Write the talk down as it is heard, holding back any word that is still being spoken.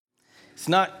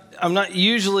I'm not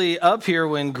usually up here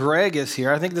when Greg is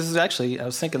here. I think this is actually, I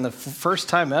was thinking the first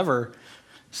time ever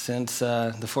since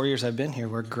the 4 years I've been here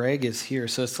where Greg is here.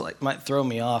 So it's like, might throw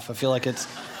me off. I feel like it's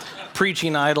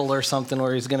preaching idol or something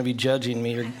where he's going to be judging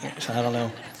me, or I don't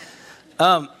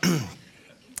know.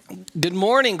 Good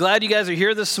morning. Glad you guys are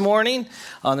here this morning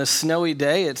on this snowy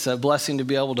day. It's a blessing to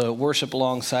be able to worship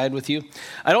alongside with you.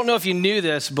 I don't know if you knew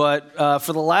this, but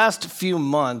for the last few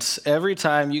months, every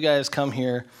time you guys come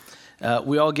here,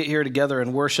 we all get here together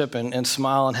and worship and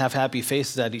smile and have happy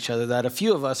faces at each other, that a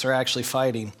few of us are actually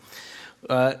fighting.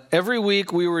 Every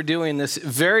week we were doing this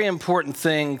very important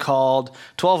thing called,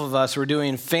 12 of us were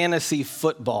doing fantasy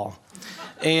football.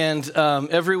 And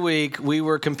every week we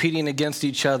were competing against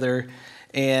each other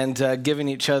and giving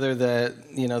each other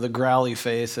the growly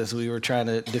face as we were trying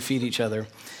to defeat each other.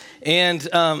 And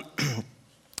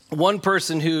one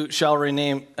person who shall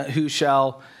remain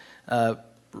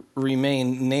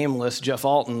nameless, Jeff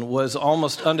Alton, was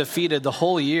almost undefeated the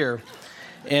whole year.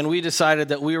 And we decided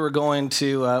that we were going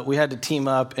to, we had to team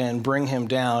up and bring him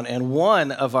down. And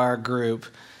one of our group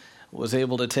was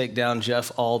able to take down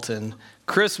Jeff Alton.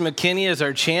 Chris McKinney is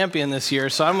our champion this year,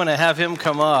 so I'm going to have him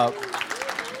come up.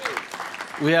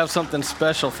 We have something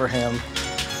special for him.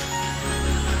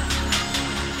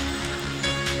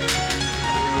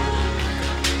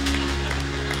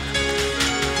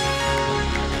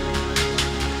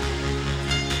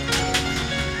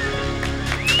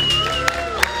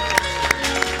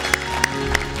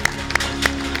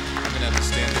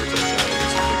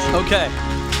 Okay,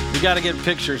 we got to get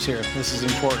pictures here. This is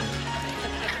important.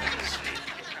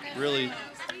 Really?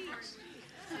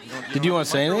 Did you want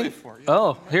to say anything?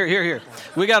 Oh, here.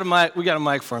 We got a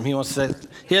mic for him. He wants to say.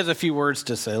 He has a few words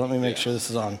to say. Let me make sure this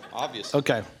is on. Obviously.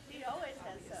 Okay. He always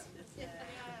has something to say.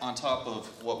 On top of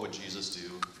what would Jesus do,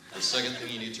 the second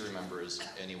thing you need to remember is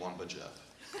anyone but Jeff.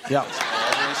 Yeah. That's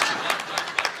all there is to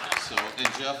it. So,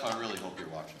 and Jeff, I really hope you're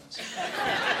watching this.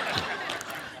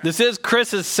 This is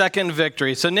Chris's second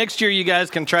victory. So next year you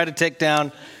guys can try to take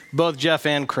down both Jeff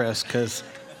and Chris because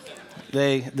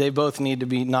they both need to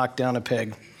be knocked down a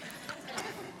peg.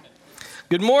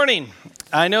 Good morning.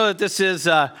 I know that this is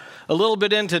a little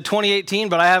bit into 2018,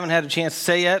 but I haven't had a chance to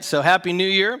say yet. So Happy New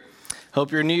Year.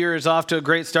 Hope your New Year is off to a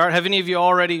great start. Have any of you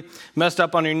already messed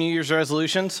up on your New Year's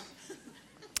resolutions?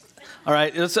 All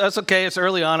right, that's okay. It's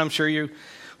early on. I'm sure you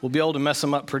will be able to mess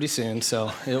them up pretty soon.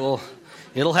 So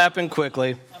it'll happen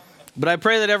quickly. But I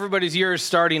pray that everybody's year is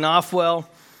starting off well.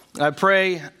 I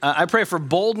pray for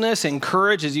boldness and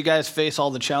courage as you guys face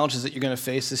all the challenges that you're going to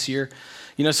face this year.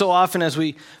 You know, so often as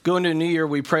we go into a new year,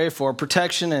 we pray for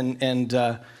protection and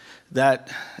that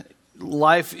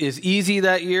life is easy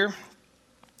that year.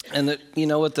 And that, you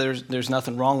know what, there's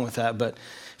nothing wrong with that. But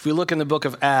if we look in the book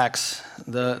of Acts,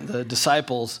 the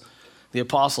disciples, the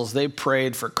apostles, they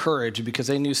prayed for courage because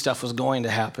they knew stuff was going to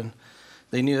happen.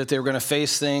 They knew that they were going to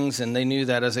face things, and they knew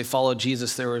that as they followed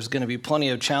Jesus, there was going to be plenty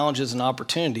of challenges and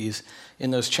opportunities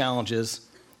in those challenges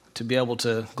to be able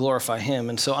to glorify Him.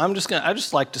 And so I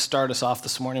just like to start us off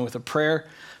this morning with a prayer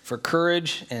for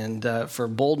courage and for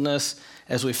boldness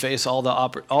as we face all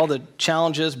the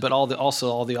challenges, but also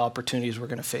all the opportunities we're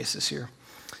going to face this year.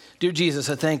 Dear Jesus,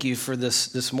 I thank you for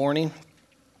this morning.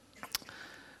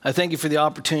 I thank you for the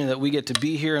opportunity that we get to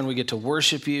be here and we get to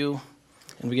worship you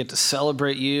and we get to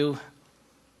celebrate you.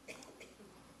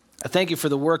 I thank you for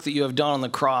the work that you have done on the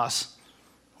cross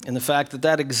and the fact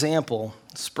that example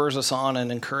spurs us on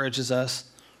and encourages us,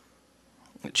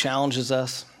 it challenges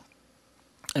us,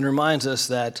 and reminds us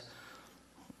that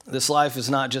this life is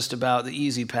not just about the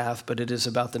easy path, but it is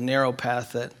about the narrow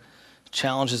path that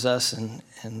challenges us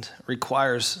and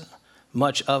requires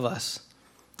much of us.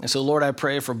 And so, Lord, I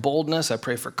pray for boldness. I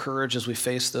pray for courage as we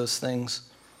face those things.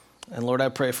 And Lord, I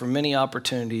pray for many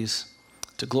opportunities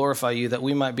to glorify you, that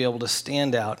we might be able to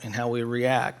stand out in how we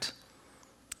react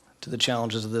to the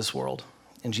challenges of this world.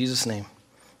 In Jesus' name,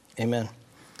 amen.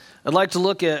 I'd like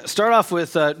to start off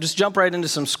with, just jump right into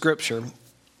some scripture.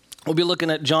 We'll be looking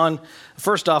at John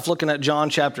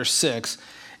chapter 6.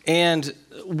 And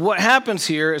what happens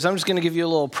here is, I'm just going to give you a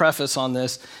little preface on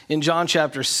this in John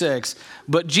chapter 6.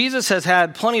 But Jesus has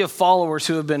had plenty of followers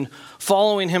who have been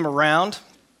following him around.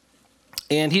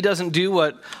 And he doesn't do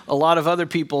what a lot of other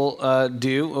people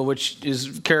do, which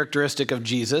is characteristic of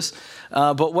Jesus.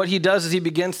 But what he does is he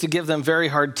begins to give them very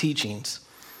hard teachings.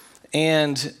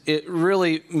 And it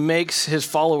really makes his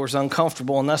followers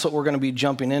uncomfortable. And that's what we're going to be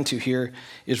jumping into here,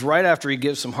 is right after he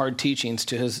gives some hard teachings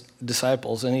to his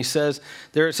disciples. And he says,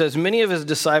 many of his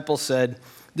disciples said,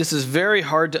 "This is very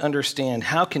hard to understand.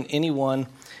 How can anyone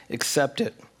accept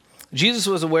it?" Jesus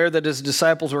was aware that his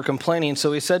disciples were complaining,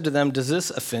 so he said to them, "Does this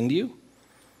offend you?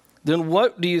 Then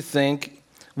what will you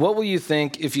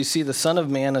think if you see the Son of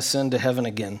Man ascend to heaven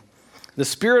again? The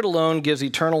Spirit alone gives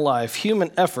eternal life.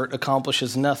 Human effort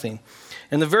accomplishes nothing.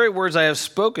 And the very words I have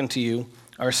spoken to you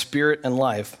are spirit and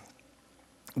life.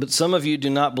 But some of you do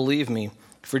not believe me.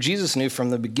 For Jesus knew from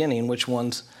the beginning which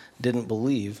ones didn't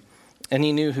believe, and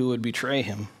he knew who would betray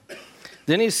him.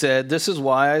 Then he said, "This is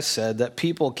why I said that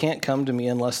people can't come to me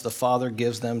unless the Father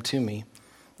gives them to me."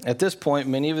 At this point,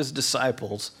 many of his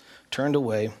disciples turned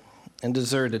away and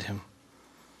deserted him.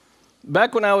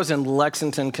 Back when I was in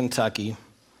Lexington, Kentucky,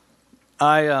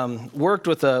 I worked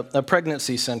with a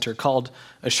pregnancy center called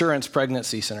Assurance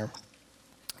Pregnancy Center.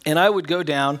 And I would go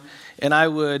down and I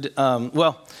would,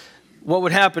 what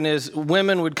would happen is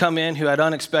women would come in who had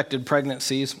unexpected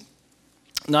pregnancies,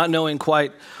 not knowing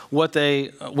quite what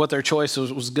their choice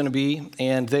was going to be.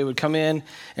 And they would come in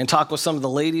and talk with some of the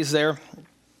ladies there.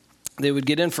 They would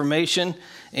get information,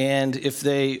 and if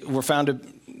they were found to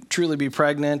truly be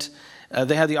pregnant,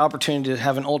 they had the opportunity to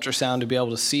have an ultrasound to be able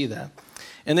to see that.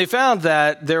 And they found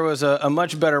that there was a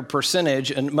much better percentage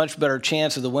and much better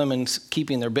chance of the women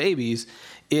keeping their babies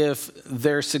if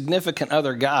their significant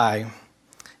other guy,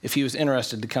 if he was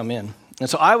interested to come in. And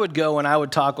so I would go and I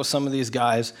would talk with some of these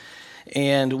guys,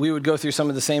 and we would go through some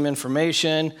of the same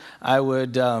information. I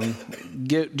would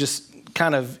just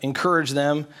kind of encourage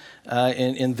them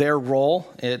in their role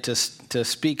to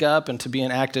speak up and to be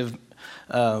an active,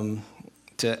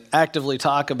 to actively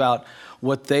talk about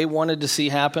what they wanted to see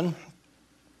happen.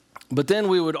 But then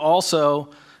we would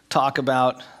also talk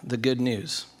about the good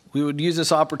news. We would use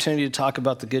this opportunity to talk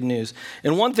about the good news.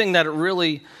 And one thing that it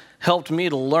really helped me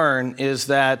to learn is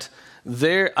that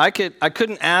I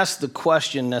couldn't ask the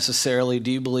question necessarily,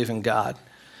 do you believe in God?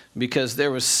 Because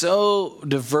there was so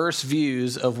diverse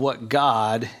views of what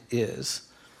God is.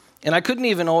 And I couldn't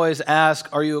even always ask,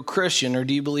 are you a Christian or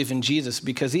do you believe in Jesus?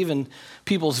 Because even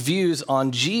people's views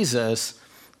on Jesus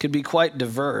could be quite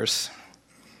diverse.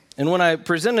 And when I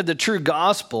presented the true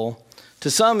gospel, to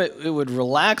some it would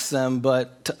relax them,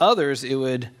 but to others it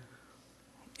would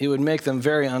make them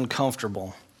very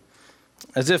uncomfortable.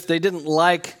 As if they didn't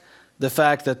like the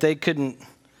fact that they couldn't,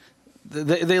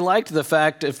 they liked the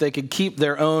fact if they could keep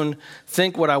their own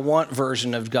think what I want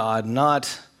version of God,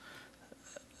 not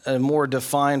a more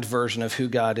defined version of who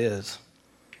God is.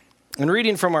 And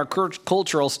reading from our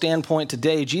cultural standpoint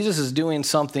today, Jesus is doing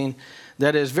something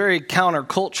that is very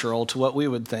countercultural to what we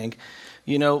would think.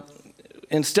 You know,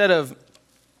 instead of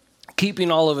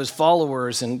keeping all of his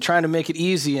followers and trying to make it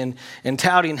easy and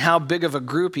touting how big of a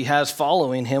group he has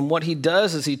following him, what he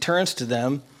does is he turns to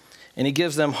them and he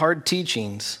gives them hard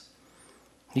teachings.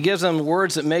 He gives them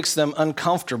words that makes them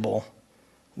uncomfortable,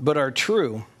 but are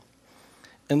true.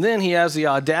 And then he has the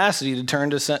audacity to turn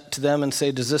to them and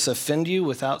say, does this offend you,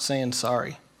 without saying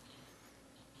sorry?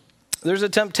 There's a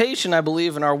temptation, I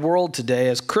believe, in our world today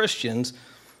as Christians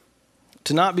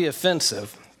to not be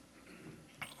offensive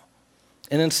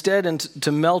and instead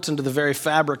to melt into the very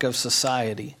fabric of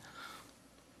society.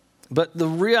 But the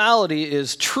reality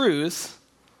is truth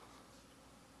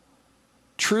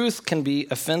can be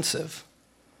offensive.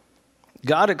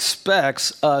 God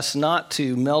expects us not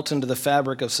to melt into the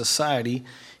fabric of society.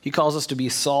 He calls us to be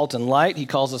salt and light. He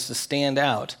calls us to stand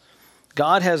out.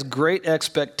 God has great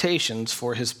expectations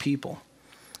for his people.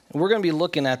 And we're going to be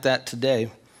looking at that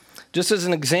today. Just as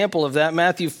an example of that,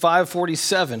 Matthew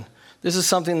 5:47. This is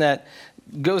something that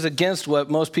goes against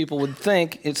what most people would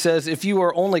think. It says, if you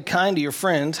are only kind to your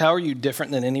friends, how are you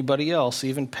different than anybody else?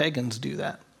 Even pagans do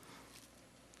that.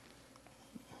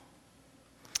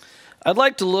 I'd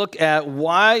like to look at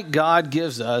why God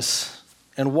gives us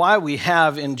and why we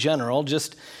have in general,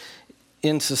 just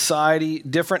in society,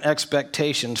 different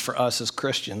expectations for us as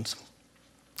Christians.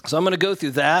 So I'm going to go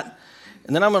through that,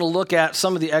 and then I'm going to look at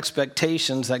some of the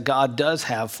expectations that God does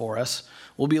have for us.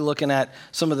 We'll be looking at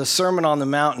some of the Sermon on the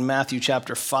Mount in Matthew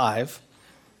chapter 5,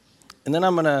 and then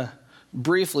I'm going to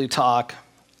briefly talk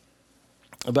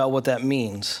about what that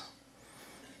means.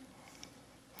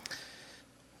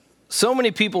 So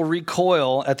many people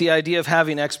recoil at the idea of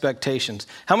having expectations.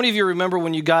 How many of you remember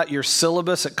when you got your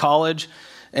syllabus at college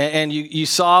and you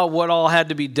saw what all had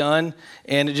to be done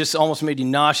and it just almost made you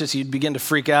nauseous? You'd begin to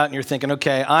freak out and you're thinking,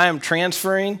 okay, I am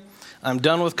transferring. I'm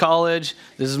done with college.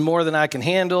 This is more than I can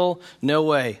handle. No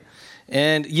way.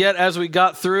 And yet as we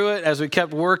got through it, as we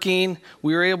kept working,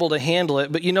 we were able to handle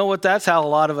it. But you know what? That's how a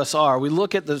lot of us are. We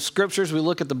look at the scriptures, we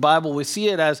look at the Bible, we see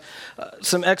it as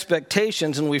some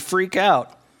expectations and we freak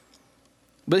out.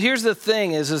 But here's the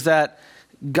thing is that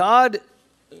God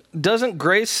doesn't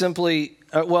grace simply,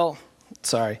 there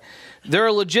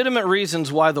are legitimate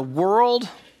reasons why the world,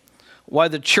 why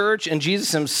the church and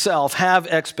Jesus himself have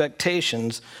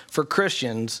expectations for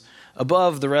Christians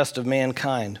above the rest of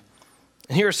mankind.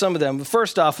 And here are some of them.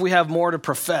 First off, we have more to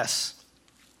profess.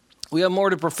 We have more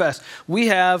to profess. We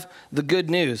have the good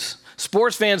news.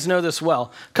 Sports fans know this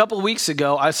well. A couple of weeks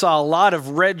ago, I saw a lot of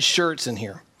red shirts in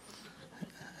here.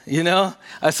 You know,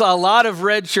 I saw a lot of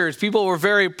red shirts. People were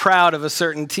very proud of a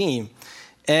certain team.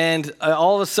 And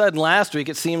all of a sudden last week,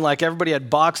 it seemed like everybody had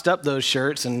boxed up those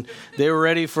shirts and they were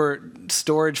ready for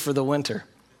storage for the winter.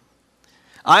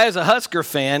 I, as a Husker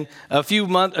fan, a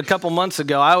couple months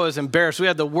ago, I was embarrassed. We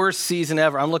had the worst season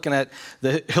ever. I'm looking at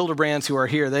the Hildebrands who are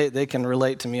here. They can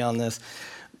relate to me on this.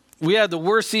 We had the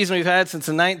worst season we've had since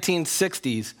the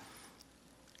 1960s.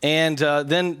 And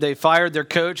then they fired their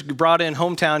coach, brought in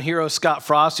hometown hero Scott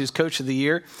Frost, who's coach of the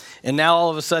year. And now all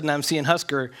of a sudden I'm seeing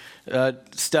Husker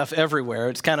stuff everywhere.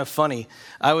 It's kind of funny.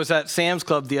 I was at Sam's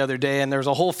Club the other day, and there was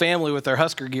a whole family with their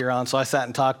Husker gear on, so I sat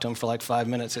and talked to them for like 5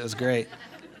 minutes. It was great.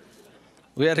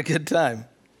 We had a good time.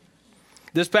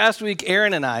 This past week,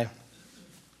 Aaron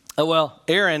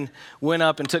went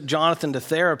up and took Jonathan to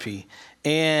therapy,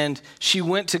 and she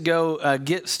went to go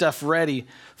get stuff ready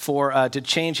to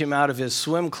change him out of his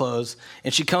swim clothes,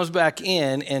 and she comes back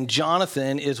in, and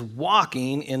Jonathan is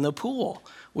walking in the pool,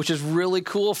 which is really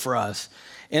cool for us.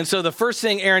 And so the first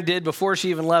thing Erin did before she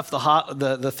even left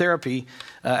the therapy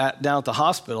down at the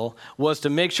hospital was to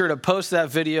make sure to post that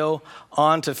video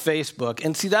onto Facebook.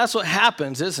 And see, that's what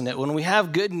happens, isn't it? When we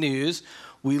have good news,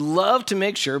 we love to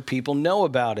make sure people know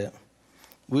about it.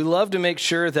 We love to make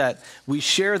sure that we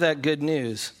share that good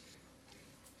news.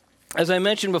 As I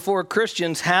mentioned before,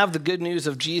 Christians have the good news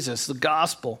of Jesus, the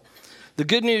gospel. The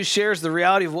good news shares the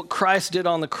reality of what Christ did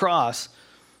on the cross.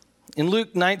 In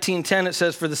Luke 19:10, it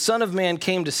says, "For the Son of Man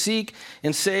came to seek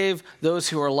and save those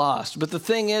who are lost." But the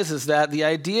thing is that the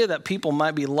idea that people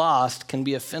might be lost can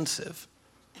be offensive.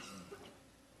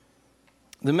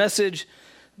 The message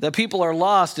that people are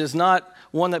lost is not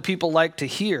one that people like to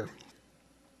hear.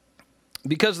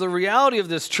 Because the reality of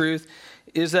this truth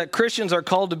is that Christians are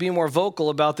called to be more vocal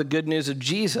about the good news of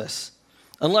Jesus.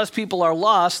 Unless people are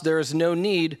lost, there is no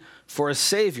need for a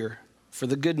Savior, for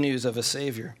the good news of a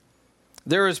Savior.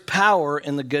 There is power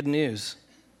in the good news.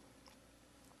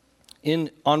 In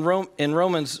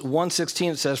Romans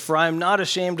 1:16 it says, "For I am not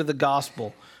ashamed of the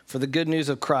gospel, for the good news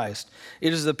of Christ.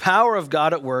 It is the power of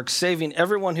God at work, saving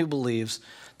everyone who believes,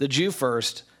 the Jew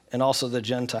first, and also the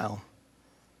Gentile."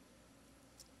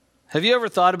 Have you ever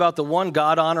thought about the one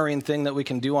God-honoring thing that we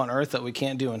can do on earth that we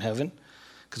can't do in heaven?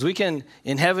 Because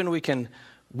in heaven, we can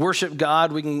worship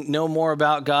God, we can know more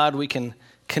about God, we can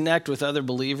connect with other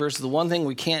believers. The one thing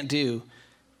we can't do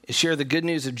is share the good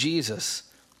news of Jesus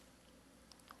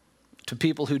to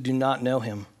people who do not know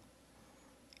him.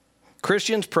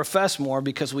 Christians profess more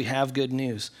because we have good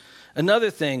news.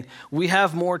 Another thing, we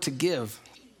have more to give.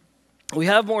 We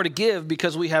have more to give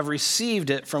because we have received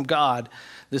it from God,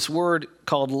 this word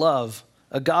called love,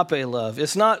 agape love.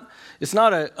 It's not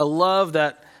a love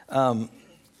that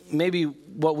maybe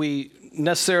what we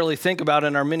necessarily think about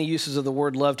in our many uses of the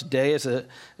word love today. Is a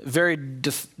very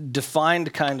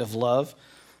defined kind of love.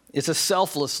 It's a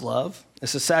selfless love.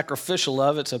 It's a sacrificial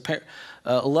love. It's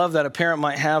a love that a parent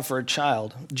might have for a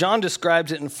child. John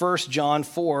describes it in 1 John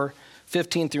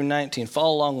 4:15 through 19.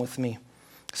 Follow along with me.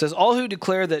 It says, "All who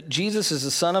declare that Jesus is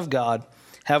the Son of God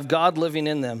have God living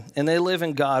in them, and they live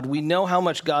in God. We know how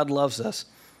much God loves us,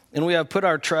 and we have put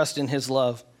our trust in his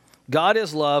love. God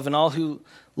is love, and all who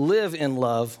live in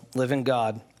love live in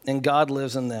God, and God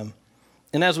lives in them.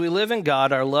 And as we live in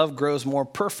God, our love grows more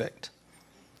perfect.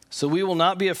 So we will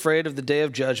not be afraid of the day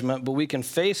of judgment, but we can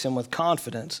face him with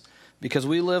confidence because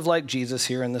we live like Jesus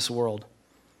here in this world.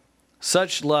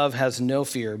 Such love has no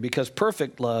fear, because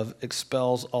perfect love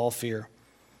expels all fear.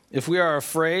 If we are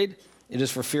afraid, it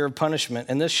is for fear of punishment,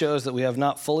 and this shows that we have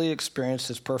not fully experienced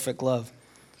his perfect love.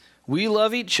 We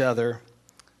love each other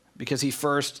because he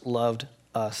first loved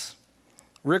us."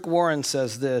 Rick Warren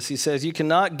says this. He says, "You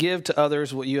cannot give to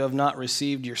others what you have not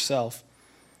received yourself.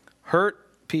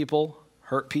 Hurt people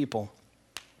hurt people.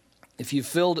 If you're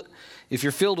filled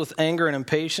with anger and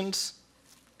impatience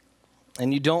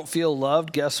and you don't feel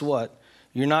loved, guess what?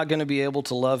 You're not going to be able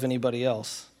to love anybody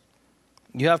else.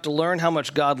 You have to learn how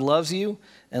much God loves you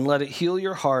and let it heal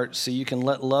your heart so you can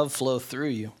let love flow through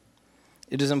you.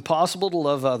 It is impossible to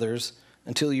love others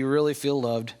until you really feel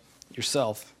loved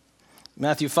yourself."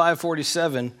 Matthew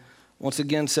 5:47 once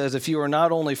again says, if you are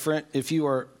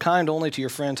kind only to your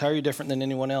friends, how are you different than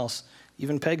anyone else?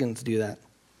 Even pagans do that.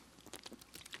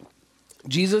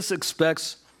 Jesus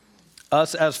expects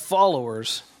us as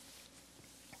followers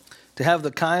to have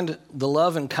the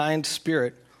love and kind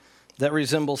spirit that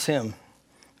resembles him.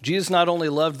 Jesus not only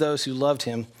loved those who loved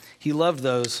him, he loved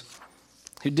those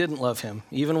who didn't love him.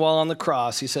 Even while on the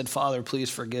cross, he said, Father, please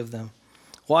forgive them.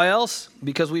 Why else?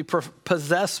 Because we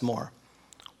possess more.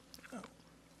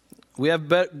 We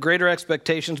have greater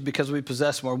expectations because we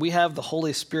possess more. We have the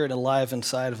Holy Spirit alive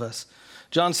inside of us.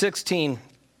 John 16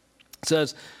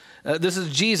 says, this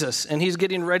is Jesus, and he's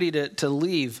getting ready to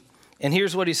leave. And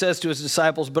here's what he says to his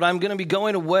disciples, but I'm going to be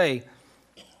going away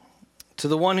to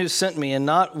the one who sent me, and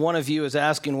not one of you is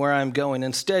asking where I'm going.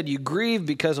 Instead, you grieve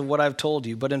because of what I've told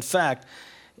you. But in fact,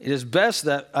 it is best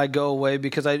that I go away,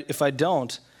 because if I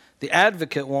don't, the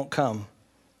advocate won't come.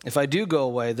 If I do go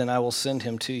away, then I will send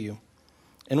him to you.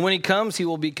 And when he comes, he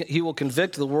will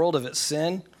convict the world of its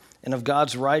sin and of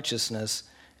God's righteousness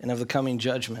and of the coming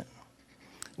judgment.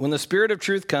 When the Spirit of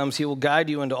truth comes, he will guide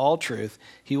you into all truth.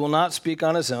 He will not speak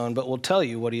on his own, but will tell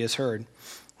you what he has heard.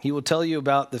 He will tell you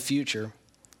about the future.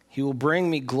 He will bring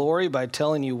me glory by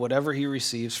telling you whatever he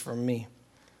receives from me.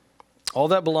 All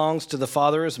that belongs to the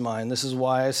Father is mine. This is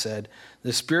why I said,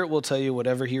 the Spirit will tell you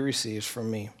whatever he receives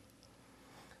from me.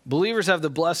 Believers have the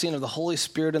blessing of the Holy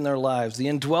Spirit in their lives, the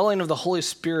indwelling of the Holy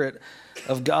Spirit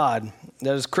of God.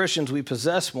 That as Christians, we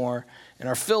possess more and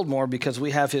are filled more because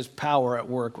we have his power at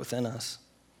work within us.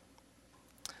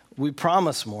 We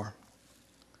promise more.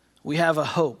 We have a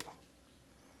hope.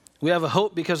 We have a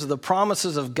hope because of the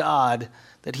promises of God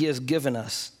that he has given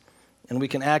us, and we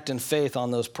can act in faith on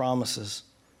those promises.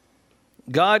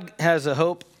 God has a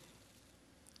hope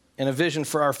and a vision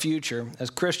for our future. As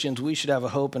Christians, we should have a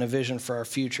hope and a vision for our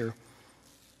future.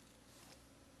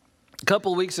 A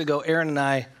couple of weeks ago, Aaron and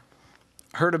I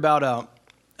heard about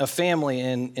a family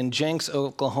in Jenks,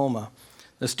 Oklahoma.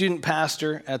 The student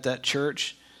pastor at that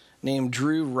church named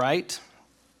Drew Wright.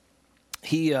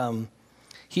 He and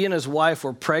his wife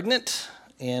were pregnant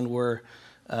and were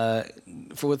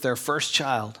with their first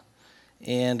child.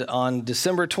 And on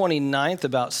December 29th,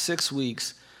 about 6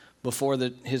 weeks before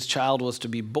his child was to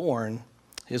be born,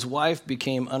 his wife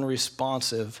became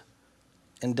unresponsive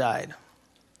and died.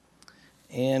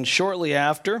 And shortly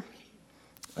after,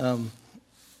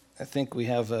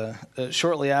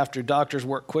 shortly after, doctors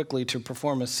worked quickly to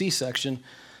perform a C-section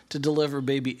to deliver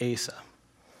baby Asa.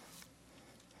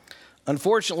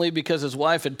 Unfortunately, because his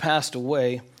wife had passed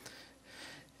away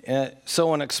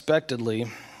so unexpectedly,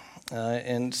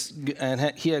 and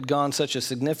he had gone such a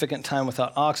significant time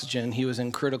without oxygen, he was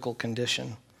in critical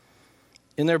condition.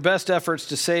 In their best efforts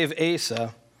to save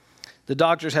Asa, the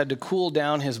doctors had to cool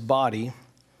down his body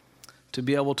to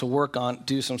be able to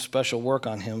do some special work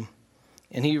on him,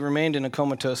 and he remained in a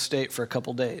comatose state for a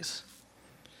couple days.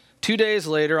 2 days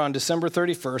later, on December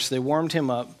 31st, they warmed him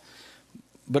up,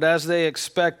 but as they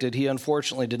expected, he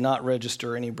unfortunately did not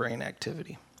register any brain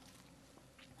activity.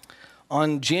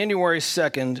 On January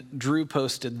 2nd, Drew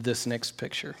posted this next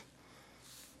picture.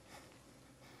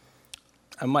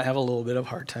 I might have a little bit of a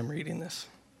hard time reading this.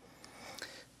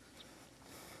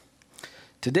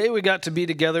 Today we got to be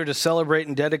together to celebrate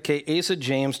and dedicate Asa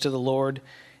James to the Lord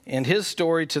and his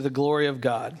story to the glory of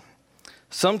God.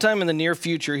 Sometime in the near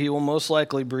future, he will most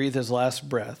likely breathe his last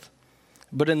breath.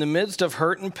 But in the midst of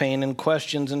hurt and pain and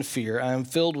questions and fear, I am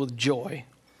filled with joy.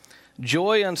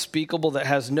 Joy unspeakable that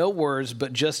has no words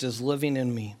but just is living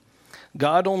in me.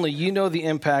 God, only you know the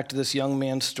impact this young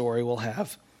man's story will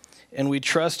have, and we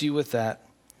trust you with that.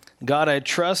 God, I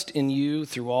trust in you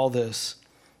through all this.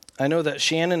 I know that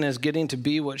Shannon is getting to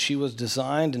be what she was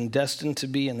designed and destined to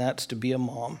be, and that's to be a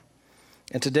mom.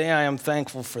 And today I am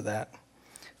thankful for that.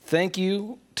 Thank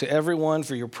you to everyone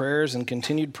for your prayers and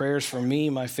continued prayers for me,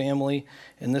 my family,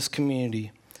 and this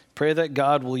community. Pray that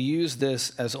God will use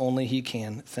this as only he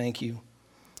can. Thank you.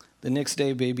 The next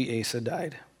day, baby Asa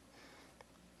died.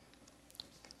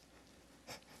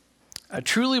 I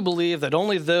truly believe that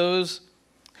only those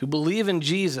who believe in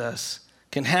Jesus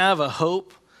can have a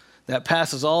hope that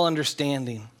passes all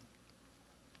understanding.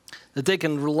 That they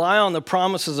can rely on the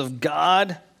promises of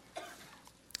God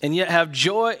and yet have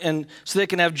joy, and so they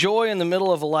can have joy in the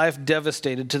middle of a life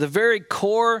devastated. To the very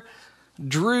core,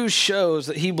 Drew shows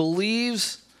that he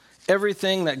believes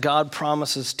everything that God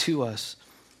promises to us.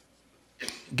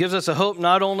 It gives us a hope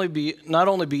not only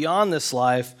beyond this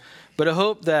life, but a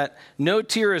hope that no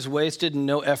tear is wasted and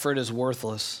no effort is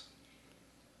worthless.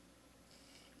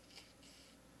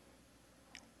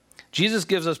 Jesus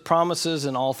gives us promises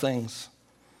in all things.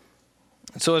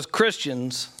 And so as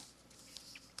Christians,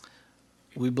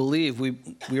 we believe we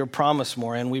are promised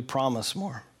more, and we promise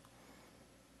more.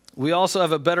 We also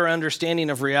have a better understanding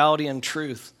of reality and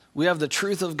truth. We have the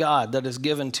truth of God that is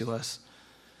given to us.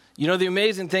 You know, the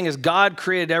amazing thing is God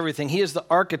created everything. He is the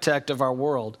architect of our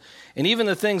world. And even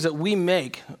the things that we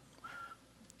make,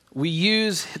 we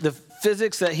use the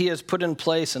physics that he has put in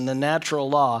place and the natural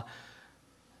law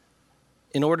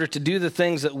in order to do the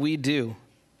things that we do.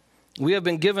 We have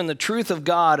been given the truth of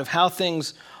God of how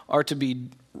things are to be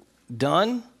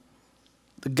done,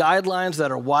 the guidelines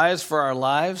that are wise for our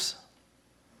lives.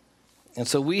 And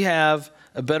so we have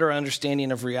a better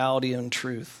understanding of reality and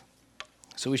truth.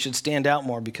 So we should stand out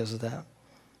more because of that.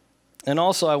 And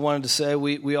also I wanted to say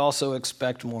we also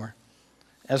expect more.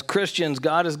 As Christians,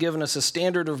 God has given us a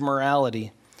standard of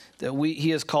morality that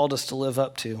he has called us to live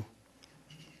up to.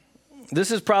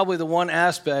 This is probably the one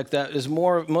aspect that is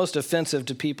most offensive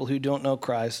to people who don't know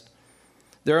Christ.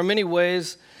 There are many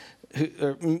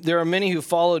who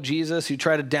follow Jesus who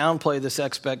try to downplay this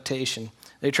expectation.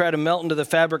 They try to melt into the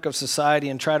fabric of society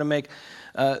and try to make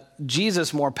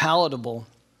Jesus more palatable.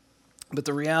 But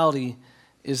the reality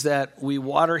is that we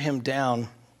water him down.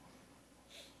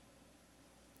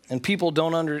 And people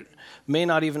may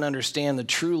not even understand the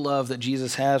true love that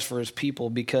Jesus has for his people,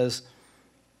 because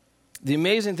the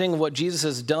amazing thing of what Jesus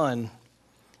has done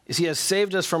is he has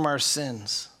saved us from our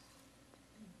sins.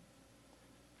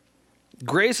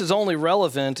 Grace is only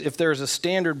relevant if there is a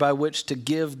standard by which to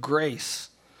give grace.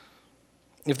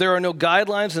 If there are no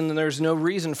guidelines, then there's no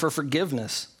reason for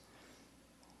forgiveness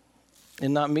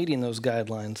in not meeting those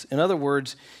guidelines. In other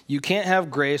words, you can't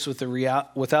have grace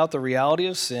without the reality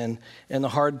of sin and the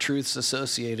hard truths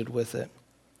associated with it.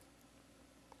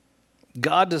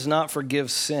 God does not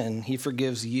forgive sin. He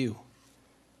forgives you.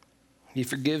 He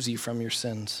forgives you from your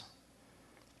sins.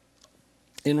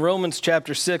 In Romans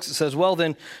chapter 6, it says, well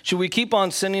then, should we keep on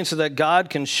sinning so that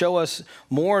God can show us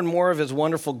more and more of his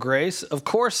wonderful grace? Of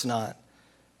course not.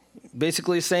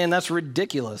 Basically saying that's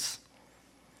ridiculous.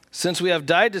 Since we have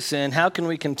died to sin, how can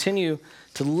we continue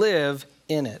to live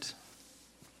in it?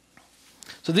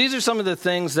 So these are some of the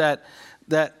things that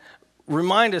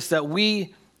remind us that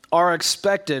we are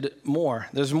expected more.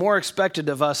 There's more expected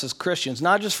of us as Christians,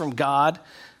 not just from God,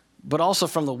 but also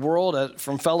from the world,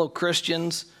 from fellow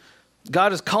Christians.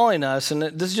 God is calling us, and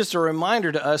this is just a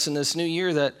reminder to us in this new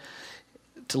year that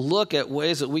to look at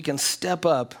ways that we can step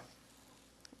up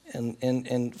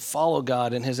and follow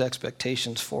God and his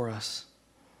expectations for us.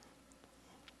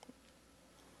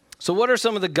 So what are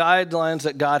some of the guidelines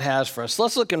that God has for us?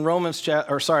 Let's look in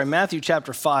Matthew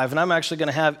chapter 5, and I'm actually going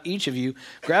to have each of you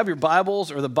grab your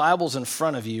Bibles or the Bibles in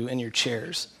front of you in your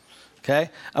chairs. Okay?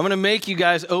 I'm going to make you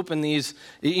guys open these.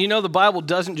 You know the Bible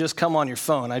doesn't just come on your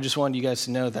phone. I just wanted you guys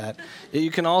to know that. You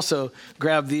can also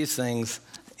grab these things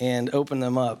and open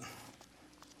them up.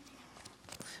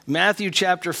 Matthew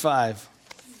chapter 5.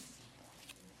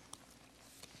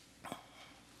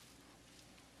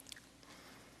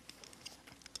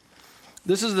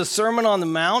 This is the Sermon on the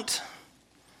Mount.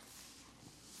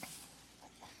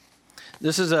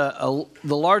 This is the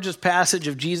largest passage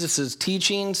of Jesus'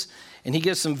 teachings, and he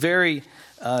gives some very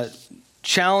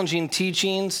challenging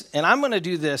teachings. And I'm going to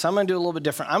do this. I'm going to do a little bit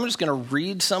different. I'm just going to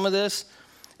read some of this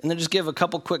and then just give a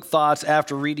couple quick thoughts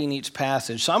after reading each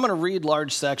passage. So I'm going to read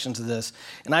large sections of this,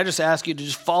 and I just ask you to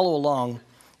just follow along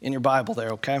in your Bible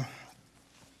there, okay?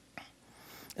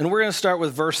 And we're going to start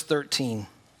with verse 13.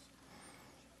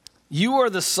 You are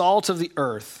the salt of the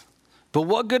earth, but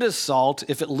what good is salt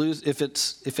if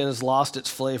it has lost its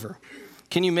flavor?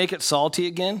 Can you make it salty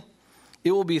again?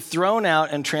 It will be thrown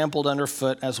out and trampled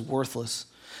underfoot as worthless.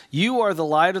 You are the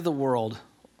light of the world,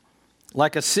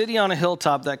 like a city on a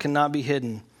hilltop that cannot be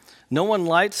hidden. No one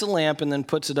lights a lamp and then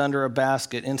puts it under a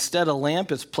basket. Instead, a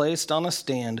lamp is placed on a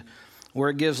stand where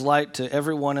it gives light to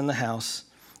everyone in the house.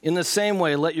 In the same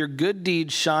way, let your good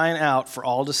deeds shine out for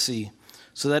all to see,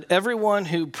 so that everyone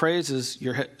will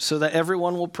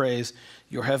praise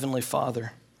your heavenly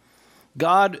Father.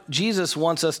 Jesus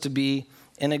wants us to be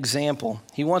an example.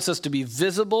 He wants us to be a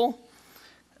visible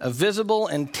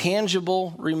and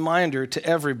tangible reminder to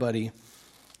everybody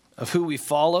of who we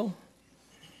follow.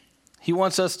 He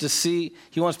wants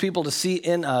people to see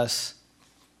in us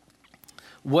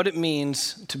what it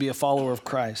means to be a follower of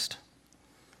Christ.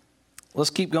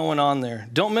 Let's keep going on there.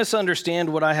 Don't misunderstand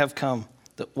why I have come.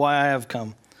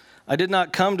 I did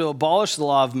not come to abolish the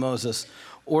law of Moses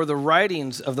or the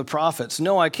writings of the prophets.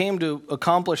 No, I came to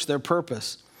accomplish their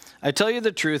purpose. I tell you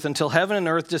the truth, until heaven and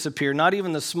earth disappear, not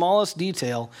even the smallest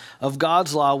detail of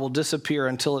God's law will disappear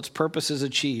until its purpose is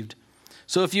achieved.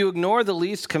 So if you ignore the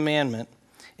least commandment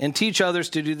and teach others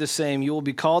to do the same, you will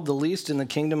be called the least in the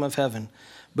kingdom of heaven.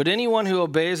 But anyone who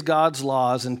obeys God's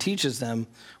laws and teaches them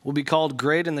will be called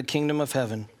great in the kingdom of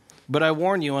heaven. But I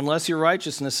warn you, unless your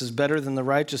righteousness is better than the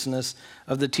righteousness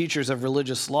of the teachers of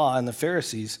religious law and the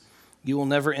Pharisees, you will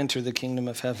never enter the kingdom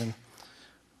of heaven.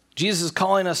 Jesus is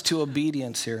calling us to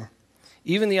obedience here.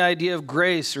 Even the idea of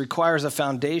grace requires a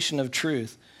foundation of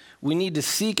truth. We need to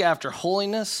seek after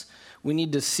holiness. We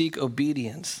need to seek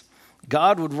obedience.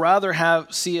 God would rather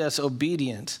see us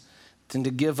obedient than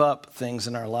to give up things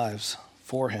in our lives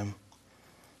for him.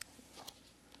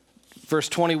 Verse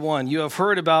 21, you have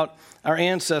heard about our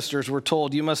ancestors were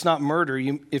told, you must not murder.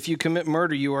 If you commit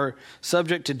murder, you are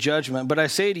subject to judgment. But I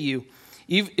say to you,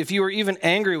 if you are even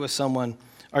angry with someone,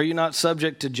 are you not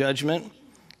subject to judgment?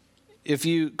 If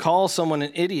you call someone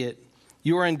an idiot,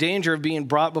 you are in danger of being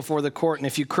brought before the court. And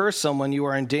if you curse someone, you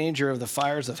are in danger of the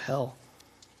fires of hell.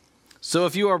 So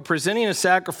if you are presenting a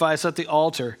sacrifice at the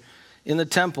altar in the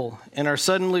temple and are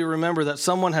suddenly remember that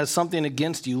someone has something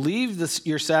against you, leave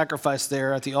your sacrifice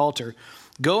there at the altar.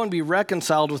 Go and be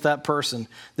reconciled with that person.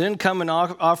 Then come and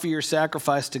offer your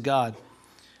sacrifice to God.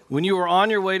 When you are on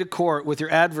your way to court with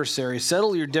your adversary,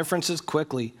 settle your differences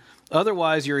quickly.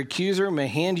 Otherwise, your accuser may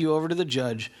hand you over to the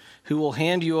judge, who will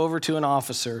hand you over to an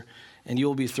officer, and you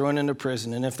will be thrown into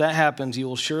prison. And if that happens,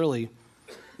 you surely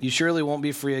won't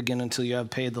be free again until you have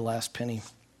paid the last penny.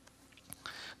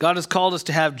 God has called us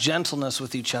to have gentleness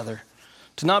with each other,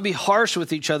 to not be harsh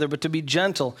with each other, but to be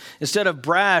gentle. Instead of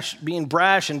being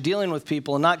brash and dealing with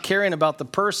people and not caring about the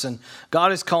person,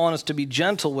 God is calling us to be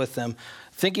gentle with them,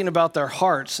 thinking about their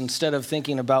hearts instead of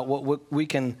thinking about what we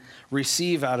can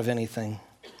receive out of anything.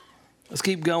 Let's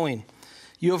keep going.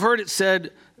 You have heard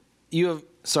the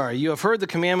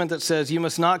commandment that says you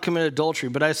must not commit adultery.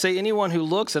 But I say anyone who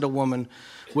looks at a woman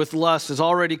with lust has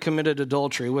already committed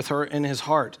adultery with her in his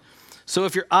heart. So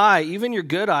if your eye, even your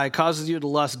good eye, causes you to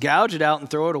lust, gouge it out and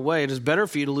throw it away. It is better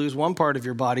for you to lose one part of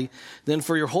your body than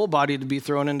for your whole body to be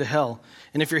thrown into hell.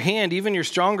 And if your hand, even your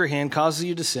stronger hand, causes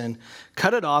you to sin,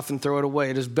 cut it off and throw it away.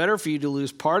 It is better for you to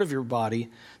lose part of your body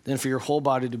than for your whole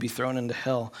body to be thrown into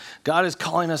hell. God is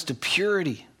calling us to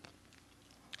purity,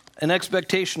 an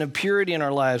expectation of purity in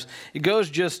our lives. It goes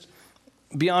just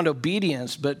beyond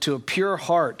obedience, but to a pure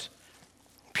heart,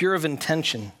 pure of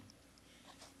intention.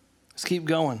 Let's keep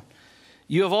going.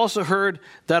 You have also heard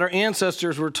that our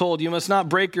ancestors were told, you must not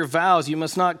break your vows. You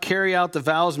must not carry out the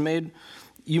vows made.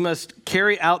 You must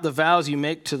carry out the vows you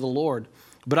make to the Lord.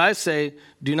 But I say,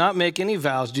 do not make any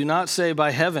vows. Do not say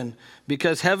by heaven,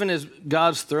 because heaven is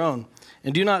God's throne.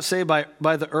 And do not say by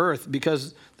the earth,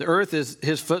 because the earth is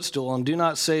his footstool. And do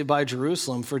not say by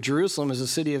Jerusalem, for Jerusalem is a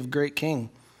city of great king.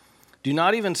 Do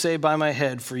not even say by my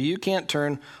head, for you can't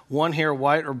turn one hair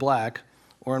white or black,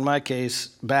 or in my case,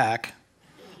 back.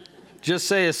 Just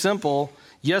say a simple,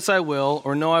 yes, I will,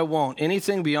 or no, I won't.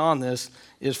 Anything beyond this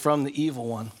is from the evil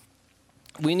one.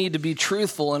 We need to be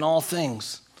truthful in all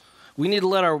things. We need to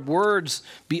let our words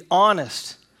be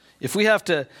honest. If we have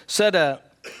to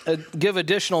give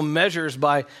additional measures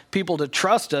by people to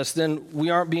trust us, then we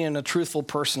aren't being a truthful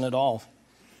person at all.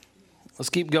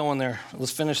 Let's keep going there.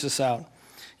 Let's finish this out.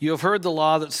 You have heard the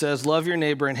law that says, love your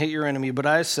neighbor and hate your enemy, but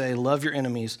I say, love your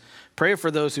enemies. Pray for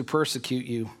those who persecute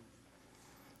you.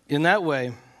 In that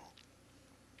way,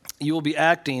 you will be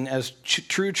acting as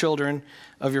true children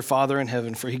of your Father in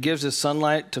heaven, for he gives his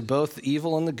sunlight to both the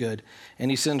evil and the good, and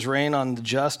he sends rain on the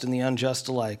just and the unjust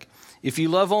alike. If you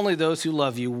love only those who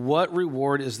love you, what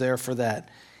reward is there for that?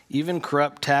 Even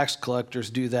corrupt tax collectors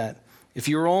do that. If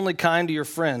you are only kind to your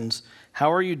friends,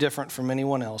 how are you different from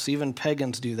anyone else? Even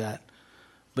pagans do that.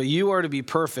 But you are to be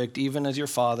perfect, even as your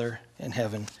Father in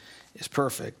heaven is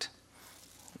perfect.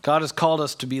 God has called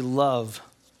us to be love,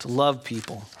 to love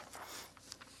people.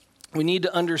 We need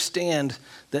to understand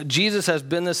that Jesus has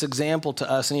been this example to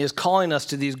us, and he is calling us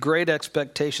to these great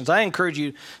expectations. I encourage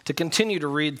you to continue to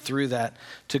read through that,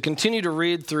 to continue to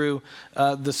read through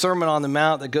the Sermon on the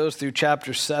Mount that goes through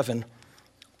chapter 7,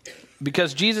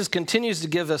 because Jesus continues to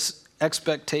give us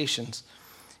expectations.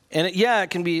 And it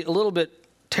can be a little bit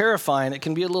terrifying. It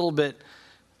can be a little bit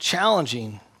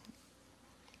challenging,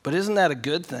 but isn't that a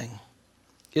good thing?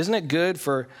 Isn't it good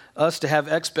for us to have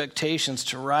expectations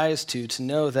to rise to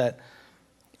know that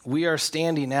we are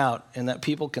standing out and that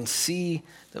people can see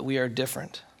that we are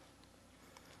different?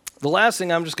 The last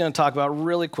thing I'm just going to talk about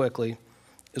really quickly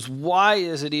is, why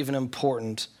is it even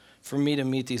important for me to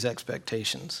meet these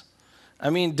expectations? I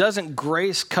mean, doesn't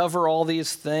grace cover all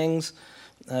these things?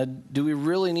 Do we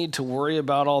really need to worry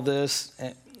about all this?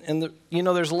 And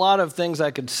there's a lot of things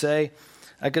I could say.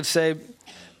 I could say,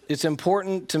 it's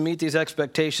important to meet these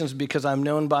expectations because I'm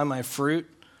known by my fruit,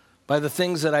 by the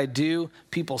things that I do.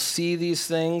 People see these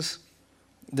things.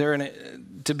 They're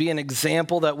to be an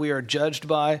example that we are judged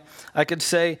by. I could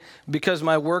say because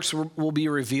my works will be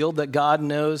revealed, that God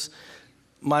knows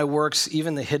my works,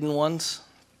 even the hidden ones.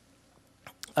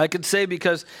 I could say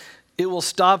because it will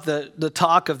stop the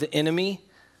talk of the enemy,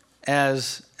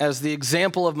 as the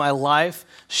example of my life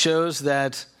shows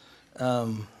that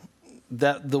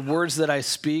that the words that I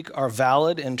speak are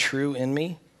valid and true in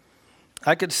me.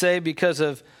 I could say because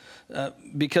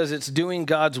it's doing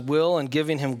God's will and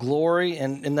giving him glory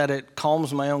and that it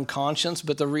calms my own conscience.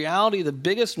 But the reality, the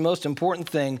biggest, most important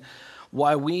thing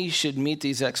why we should meet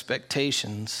these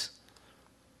expectations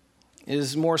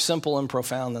is more simple and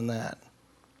profound than that.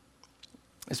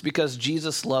 It's because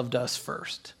Jesus loved us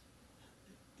first.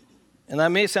 And that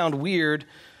may sound weird,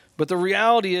 but the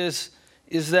reality is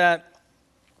that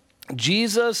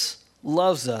Jesus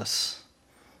loves us.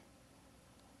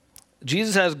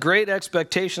 Jesus has great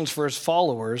expectations for his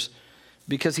followers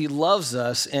because he loves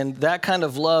us, and that kind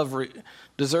of love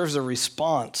deserves a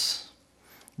response.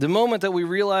 The moment that we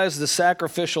realize the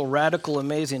sacrificial, radical,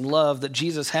 amazing love that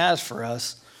Jesus has for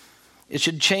us, it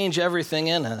should change everything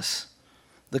in us.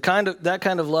 That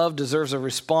kind of love deserves a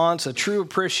response. A true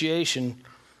appreciation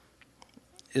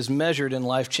is measured in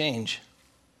life change.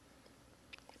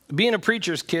 Being a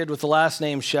preacher's kid with the last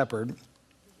name Shepherd,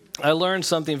 I learned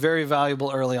something very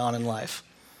valuable early on in life.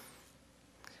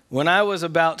 When I was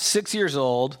about 6 years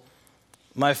old,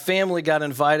 my family got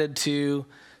invited to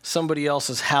somebody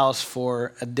else's house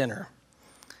for a dinner.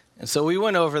 And so we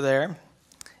went over there,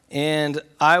 and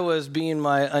I was being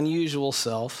my unusual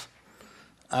self.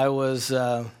 I was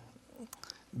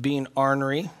being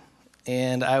ornery,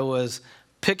 and I was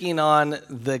picking on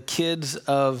the kids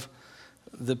of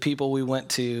the people we went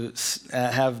to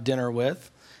have dinner with,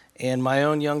 and my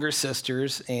own younger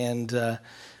sisters. And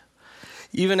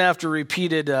even after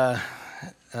repeated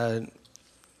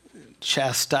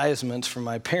chastisements from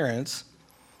my parents,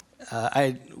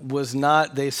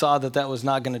 they saw that was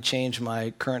not going to change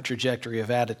my current trajectory of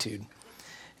attitude.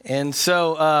 And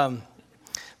so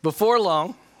before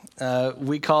long,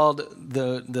 we called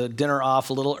the dinner off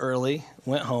a little early,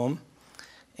 went home,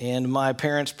 and my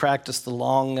parents practiced the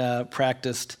long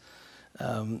practiced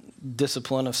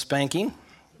discipline of spanking,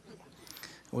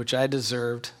 which I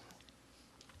deserved.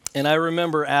 And I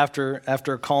remember after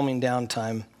a calming down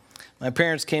time, my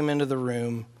parents came into the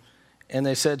room and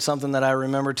they said something that I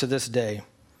remember to this day.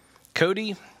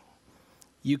 Cody,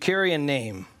 you carry a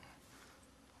name.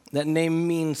 That name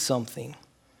means something.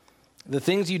 The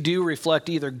things you do reflect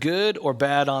either good or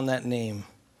bad on that name.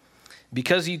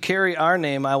 Because you carry our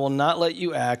name, I will not let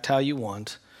you act how you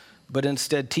want, but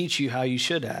instead teach you how you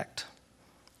should act.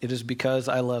 It is because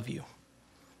I love you.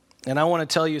 And I want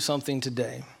to tell you something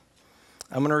today.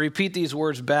 I'm going to repeat these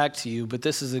words back to you, but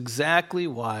this is exactly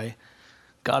why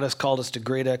God has called us to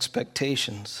great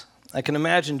expectations. I can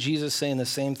imagine Jesus saying the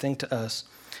same thing to us.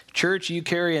 Church, you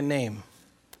carry a name.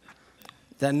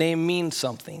 That name means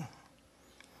something.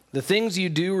 The things you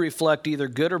do reflect either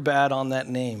good or bad on that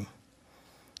name.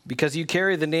 Because you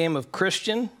carry the name of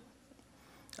Christian,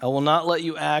 I will not let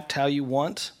you act how you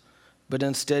want, but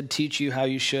instead teach you how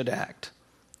you should act.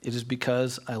 It is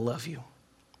because I love you.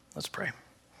 Let's pray.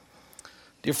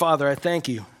 Dear Father, I thank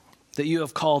you that you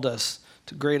have called us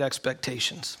to great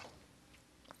expectations.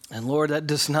 And Lord, that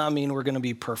does not mean we're going to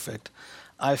be perfect.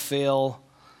 I fail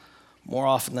more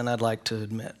often than I'd like to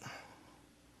admit.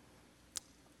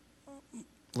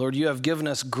 Lord, you have given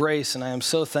us grace, and I am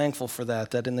so thankful for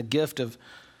that in the gift of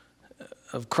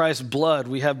Christ's blood,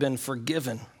 we have been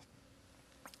forgiven.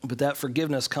 But that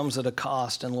forgiveness comes at a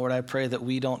cost, and Lord, I pray that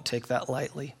we don't take that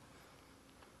lightly.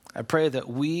 I pray that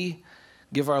we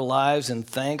give our lives in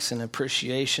thanks and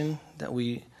appreciation, that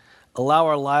we allow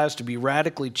our lives to be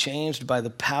radically changed by the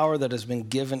power that has been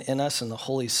given in us in the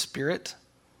Holy Spirit.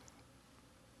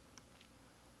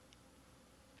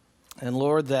 And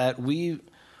Lord, that we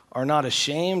are not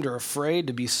ashamed or afraid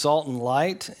to be salt and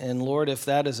light. And Lord, if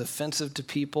that is offensive to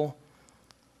people,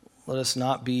 let us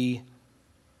not be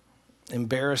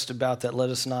embarrassed about that. Let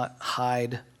us not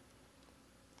hide.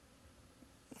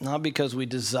 Not because we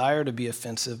desire to be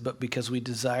offensive, but because we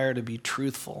desire to be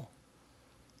truthful.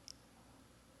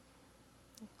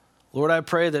 Lord, I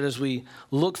pray that as we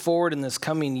look forward in this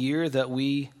coming year, that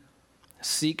we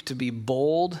seek to be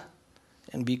bold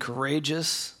and be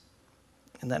courageous,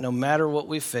 and that no matter what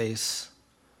we face,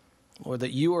 Lord,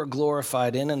 that you are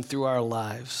glorified in and through our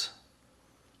lives.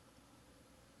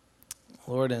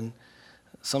 Lord, and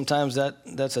sometimes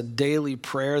that's a daily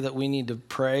prayer that we need to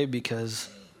pray, because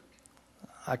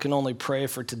I can only pray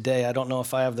for today. I don't know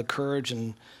if I have the courage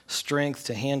and strength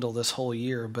to handle this whole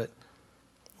year, but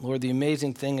Lord, the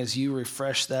amazing thing is you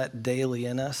refresh that daily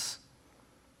in us.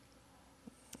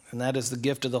 And that is the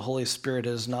gift of the Holy Spirit.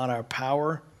 It is not our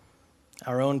power,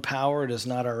 our own power. It is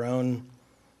not our own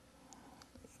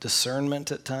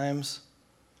discernment at times.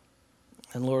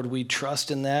 And Lord, we trust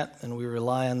in that and we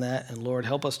rely on that. And Lord,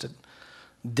 help us to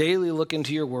daily look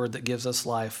into your word that gives us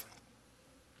life.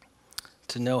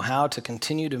 to know how to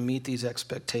continue to meet these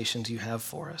expectations you have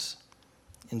for us.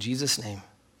 In Jesus' name,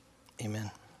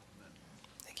 amen.